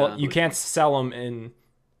can't sell them in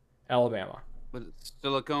Alabama. But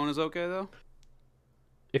silicone is okay though?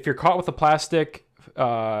 If you're caught with a plastic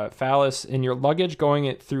phallus in your luggage going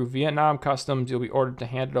it through Vietnam customs, you'll be ordered to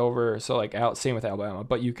hand it over. So like same with Alabama,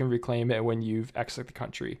 but you can reclaim it when you've exited the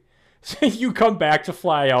country. So you come back to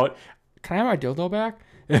fly out. Can I have my dildo back?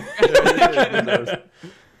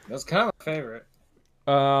 That's kind of my favorite.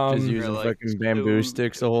 Just using fucking bamboo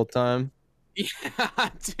sticks the whole time. Yeah,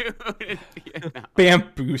 dude.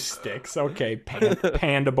 Bamboo sticks. Okay,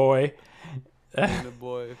 panda boy. Panda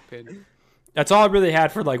boy. Panda. That's all I really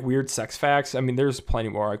had for like weird sex facts. I mean, there's plenty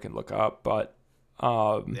more I can look up, but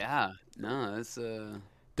yeah, no, that's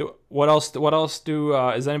what else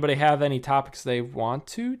does anybody have any topics they want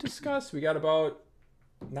to discuss? We got about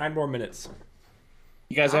 9 more minutes.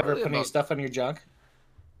 You guys ever put any stuff on your junk?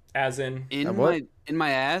 As in my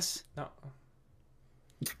ass? No.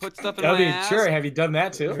 Put stuff in my ass? Sure. Have you done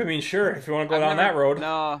that too? I mean, sure. If you want to go down that road.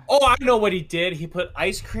 No. Oh, I know what he did. He put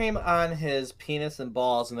ice cream on his penis and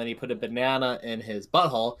balls, and then he put a banana in his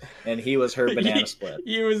butthole, and he was her banana split.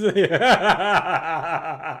 He was.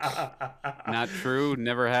 Not true.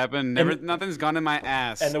 Never happened. Nothing's gone in my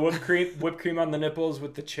ass. And the whipped cream on the nipples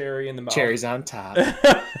with the cherry in the mouth. Cherries on top.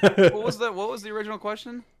 What was the original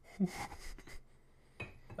question?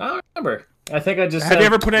 I don't remember. I think I just. Have you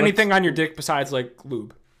ever put anything on your dick besides like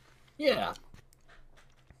lube? Yeah.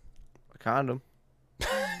 A condom.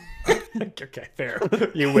 Okay, fair.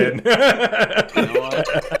 You win. You know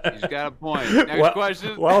what? He's got a point. Next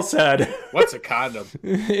question. Well said. What's a condom?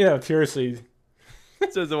 Yeah, seriously.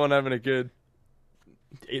 Says the one having a kid.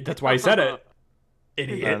 That's why he said it.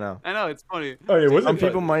 Idiot. I know, it's funny. Oh, it wasn't. Some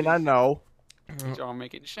people might not know. Y'all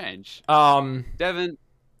making change. No. Devin.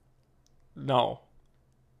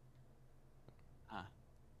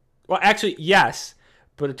 Well, actually, yes,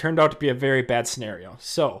 but it turned out to be a very bad scenario.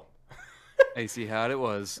 So. I see how it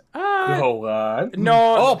was. Go on.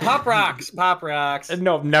 No. Oh, Pop Rocks. Pop Rocks.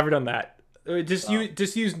 No, never done that. Just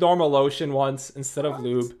use normal lotion once instead of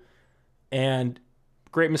lube. And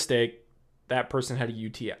great mistake. That person had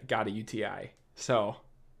got a UTI. So,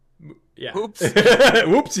 yeah. Oops.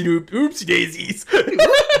 Oopsie daisies.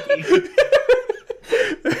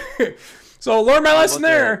 So, learn my lesson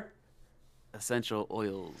there. Essential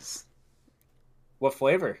oils. What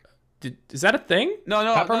flavor? Is that a thing? No.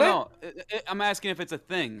 Peppermint? I'm asking if it's a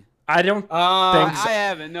thing. I don't think so. I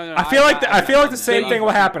haven't. No. I feel like the same thing will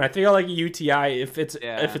happen. I feel like a UTI if it's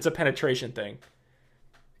a penetration thing.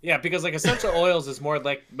 Yeah, because like essential oils is more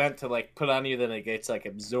like meant to like put on you than it gets like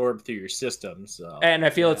absorbed through your system. So. And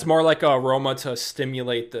I feel it's more like a aroma to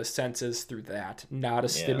stimulate the senses through that, not to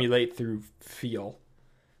stimulate through feel.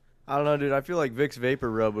 I don't know, dude. I feel like Vicks Vapor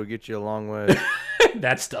Rub would get you a long way.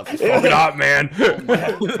 That stuff is fucking up, man.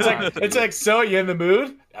 It's like, so you in the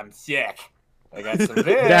mood? I'm sick. I got some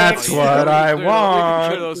Vicks. That's what I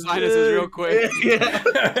want. Clear those sinuses real quick.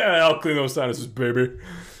 I'll clean those sinuses, baby.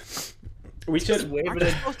 We should waving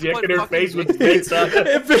a dick in her face with Vicks on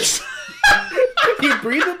it. You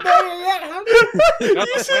breathing better yet?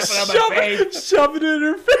 Shove it in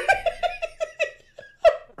her face.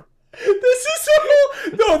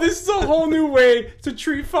 This is a whole new way to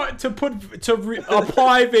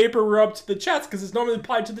apply vapor rub to the chest because it's normally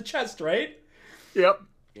applied to the chest, right? Yep.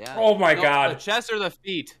 Yeah. Oh my god. The chest or the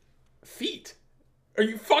feet? Feet? Are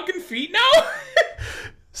you fucking feet now?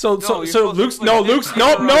 So Luke's we moved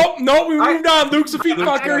on. Luke's a feet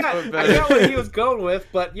fucker. I got what he was going with,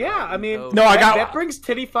 but yeah, I mean, that brings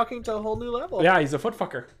titty fucking to a whole new level. Yeah, he's a foot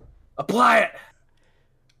fucker. Apply it.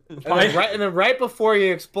 And then right before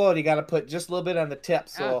you explode, you got to put just a little bit on the tip,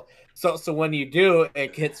 so when you do,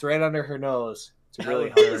 it hits right under her nose. It's really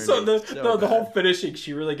hard. So the whole finishing,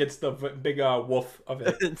 she really gets the big woof of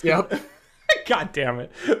it. Yep. God damn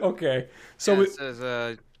it. Okay. So it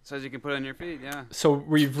says you can put it on your feet. Yeah. So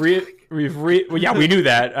we knew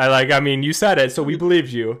that. I mean, you said it, so we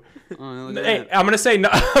believed you. Hey, I'm gonna say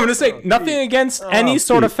nothing against any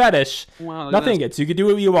sort of fetish. Wow, nothing against. You can do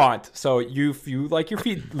what you want. So if you like your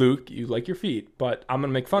feet, Luke, you like your feet. But I'm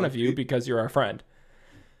gonna make fun of you because you're our friend.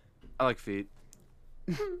 I like feet.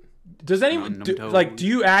 Does anyone do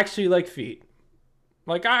you actually like feet?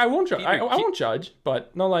 Like I won't judge. I won't judge.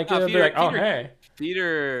 But no, like be like, oh hey. Feet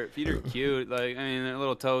are cute. Like I mean, they're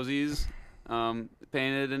little toesies,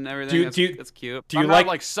 painted and everything. That's cute. Do you not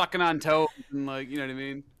like sucking on toes and like you know what I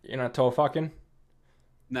mean? You're not toe fucking.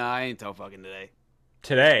 Nah, I ain't toe fucking today.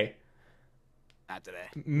 Today. Not today.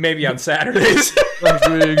 Maybe on Saturdays.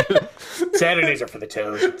 Saturdays are for the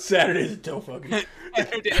toes. Saturdays are toe fucking.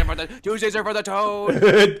 Tuesdays are for the toe.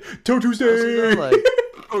 Toe Tuesday. Like,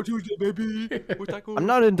 Oh, Tuesday, baby. I'm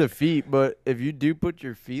not into feet, but if you do put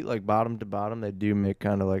your feet like bottom to bottom, they do make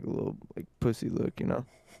kind of like a little like pussy look, you know.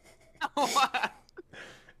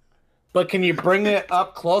 But can you bring it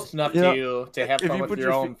up close enough Yeah. to you to have If fun you with put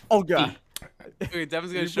your own feet, oh god, Okay,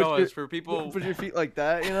 Devin's gonna You show put us for people. put your feet like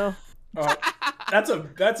that, you know. That's a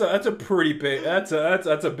pretty big. That's a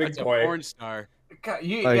big That's a boy. porn star. God,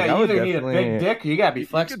 you, Like, yeah, I you would either need a definitely- big dick or you gotta be you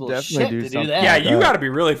could flexible as definitely shit do to do something. that. Yeah, like you that. got to be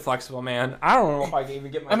really flexible, man. I don't know if I can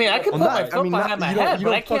even get my. I mean, I could foot put up my high. foot behind my you don't, head, you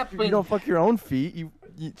but don't I can't fuck, bring- you don't fuck your own feet. You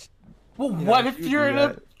Well, you what know, if you you're do in a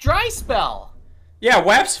that. dry spell? Yeah,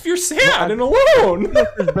 waps if you're sad and alone.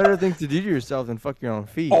 There's better things to do to yourself than fuck your own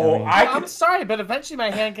feet. Oh, mean, I'm sorry, but eventually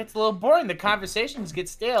my hand gets a little boring. The conversations get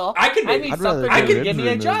stale. I can I maybe- need I'd rather something do to give me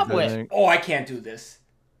a rib job moves, I with. think. Oh, I can't do this.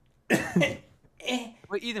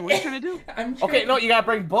 Wait, Ethan, what are you trying to do? Okay, no, you gotta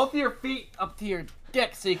bring both of your feet up to your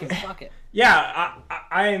dick so you can fuck it. Yeah,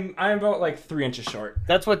 I'm about like 3 inches short.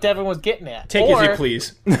 That's what Devin was getting at. Take Or, as you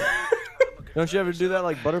please. Don't you ever do that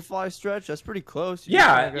like butterfly stretch? That's pretty close. You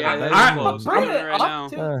Yeah, just kinda Yeah, gotta that's I- close. Bring I'm doing it it right up now.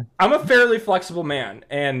 to. Uh, I'm a fairly flexible man,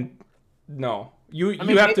 and no, you I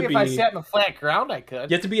mean, have maybe to if I be. sat in the flat ground, I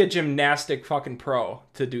could. You have to be a gymnastic fucking pro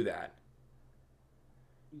to do that.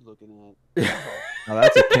 Who's looking at oh,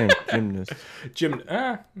 that's a kink, gymnast.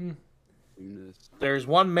 this? There's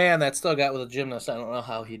one man that still got with a gymnast. I don't know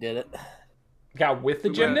how he did it. Got with the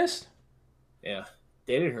Who gymnast? Yeah,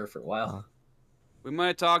 dated her for a while. We might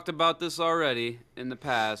have talked about this already in the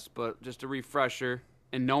past, but just a refresher.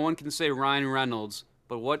 And no one can say Ryan Reynolds,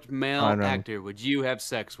 but what male Ryan Reynolds. actor would you have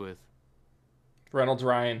sex with? Reynolds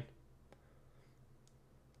Ryan.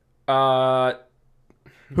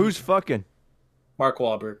 Who's fucking? Mark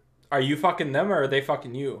Wahlberg. Are you fucking them or are they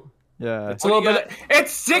fucking you? Yeah. It's a little bit.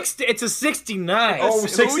 It's 60. It's a 69. Oh, Who would you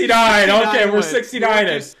 69. Okay, we're with? 69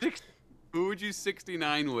 in. Who would you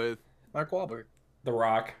 69 with? Mark Wahlberg. The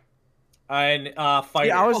Rock. And fighter.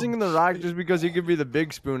 Yeah, I was thinking The Rock just because he could be the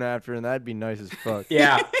big spoon after, and that'd be nice as fuck.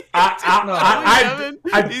 Yeah. Devin?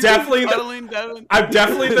 I'm He's definitely just the, cuddling Devin. I'm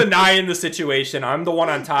definitely the nine in the situation. I'm the one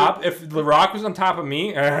on top. If The Rock was on top of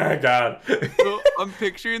me, God. So I'm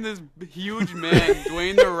picturing this huge man,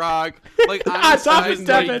 Dwayne the Rock, like on On his top side, of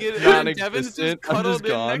Devin. naked, and Devin's Non-existent. just I'm cuddled just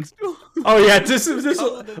in gone. next to him. Oh yeah, this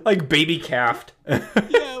like baby calved. Yeah,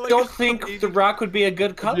 like don't think The Rock would be a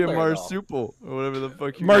good Be a cuddler. though. marsupial or whatever the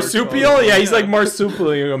fuck you Marsupial? Yeah, he's like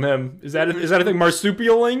marsupialing him. Is that a thing?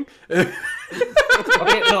 Marsupialing?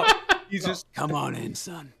 Okay, no, he's just, come on in,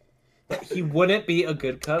 son. he wouldn't be a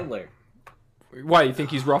good cuddler. Why? You think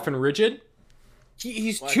he's rough and rigid?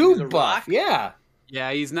 He's What, too he's a buff. rock? Yeah,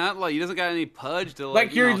 Yeah, he's not like, he doesn't got any pudge to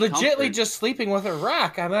like you're know, legitly comfort. just sleeping with a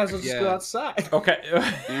rock. I might as well just go Yeah. outside. Okay.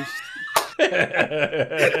 You're-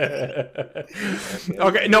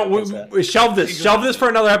 Okay, no, we shelve this. Shelve this for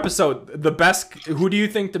another episode. The best. Who do you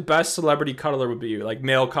think the best celebrity cuddler would be? Like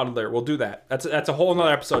male cuddler. We'll do that. That's a whole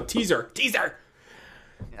another episode. Teaser.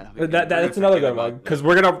 Yeah, we can- That's we another forget good one about because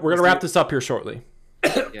we're gonna wrap this up here shortly.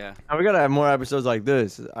 this. Yeah. And we gotta have more episodes like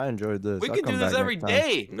this. I enjoyed this. We I'll can come do this back every next time.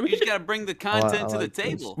 day. We just gotta bring the content to the like this.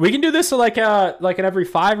 table. We can do this like at every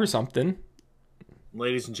 5 or something.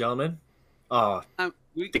 Ladies and gentlemen, oh,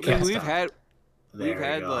 We've cast had there we've we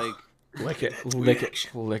had go. like Lick it,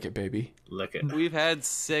 Reaction. lick it, baby. Lick it. we've had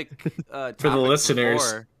sick For the topics listeners,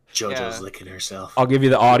 before. JoJo's Yeah. licking herself I'll give you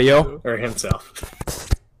the audio. or himself.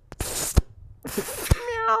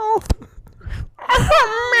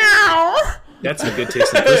 That's a good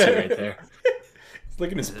taste of pussy right there. He's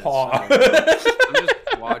licking his paw. I'm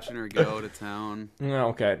just watching her go to town.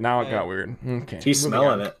 Okay, now it got weird. Okay, He's moving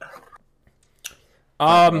smelling on. it.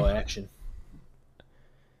 No action.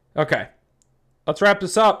 Okay, let's wrap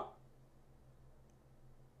this up.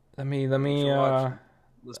 Let me.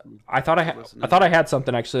 Listen, I thought I had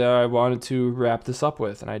something actually I wanted to wrap this up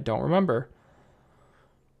with, and I don't remember.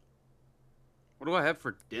 what do I have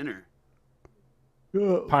for dinner?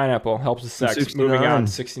 Pineapple helps with sex. 69. Moving on,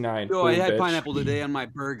 69. Oh, I Boom, had bitch. pineapple today on my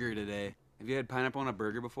burger today. Have you had pineapple on a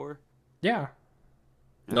burger before? Yeah,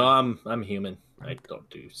 No, I'm human. I don't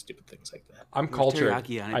do stupid things like that. I'm There's cultured.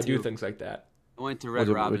 teriyaki on it, I do too. things like that. I went to Was Red it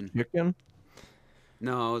with Robin. chicken?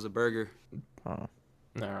 No, it was a burger. Oh.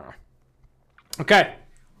 No. Okay.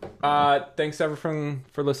 Thanks everyone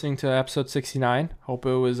for listening to episode 69. Hope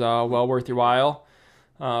it was well worth your while.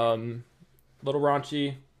 Little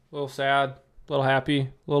raunchy, a little sad, a little happy,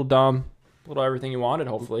 a little dumb, a little everything you wanted,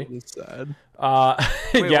 hopefully. It's sad.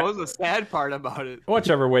 Wait, yeah. what was the sad part about it?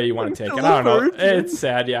 Whichever way you want to take it. I don't know. It's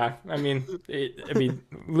sad, yeah. I mean,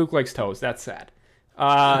 Luke likes toes. That's sad.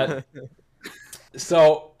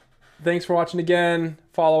 So, thanks for watching again.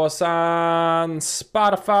 Follow us on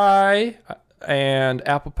Spotify and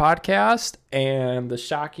Apple Podcast and the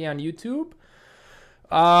Shocky on YouTube.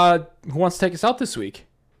 Who wants to take us out this week?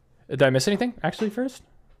 Did I miss anything, actually, first?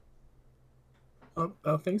 I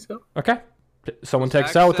don't think so. Okay. Someone Zach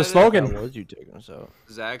takes us out with the said it. slogan. How was you taking us out?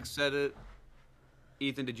 Zach said it.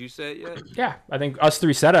 Ethan, did you say it yet? Yeah, I think us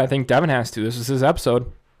three said it. I think Devin has to. This is his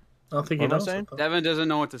episode. I don't think What he am I knows. saying? Devin doesn't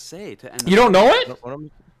know what to say to end. You don't know it? What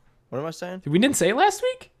am I saying? We didn't say it last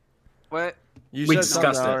week? What? You We said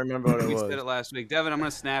discussed something, I it. don't remember what it We was. said it last week. Devin, I'm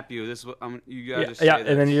gonna snap you. This is what you gotta just Yeah, say and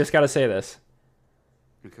then this. you just got to say this.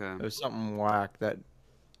 Okay. It was something whack that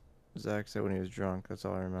Zach said when he was drunk. That's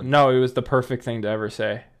all I remember. No, it was the perfect thing to ever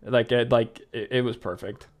say. It was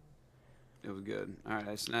perfect. It was good. All right,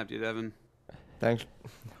 I snapped you, Devin. Thanks.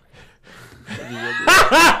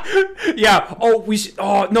 Yeah. Oh, we should.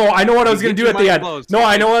 Oh no, I know what I was gonna Get do your at the mic end. close. No,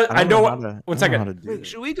 I know what. I know how what. to- One I don't know how second. to do Wait, it.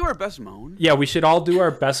 should we do our best moan? Yeah, we should all do our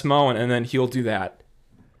best moan, and then he'll do that.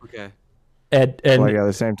 Okay. And Well, yeah, at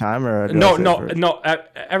the same time, or do I no, say it no, first? no.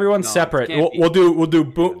 Everyone's No, it separate. can't be. We'll do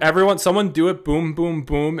boom. Everyone, someone do it. Boom, boom,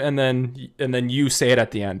 boom, and then you say it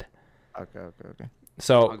at the end. Okay.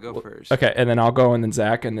 So I'll go first. Okay, and then I'll go, and then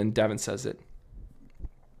Zach, and then Devin says it.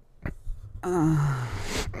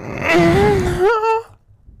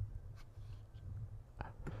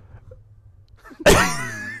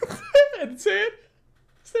 And say it.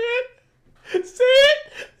 Say it. Say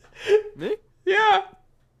it. Me? Yeah.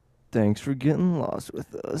 Thanks for getting lost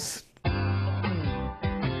with us.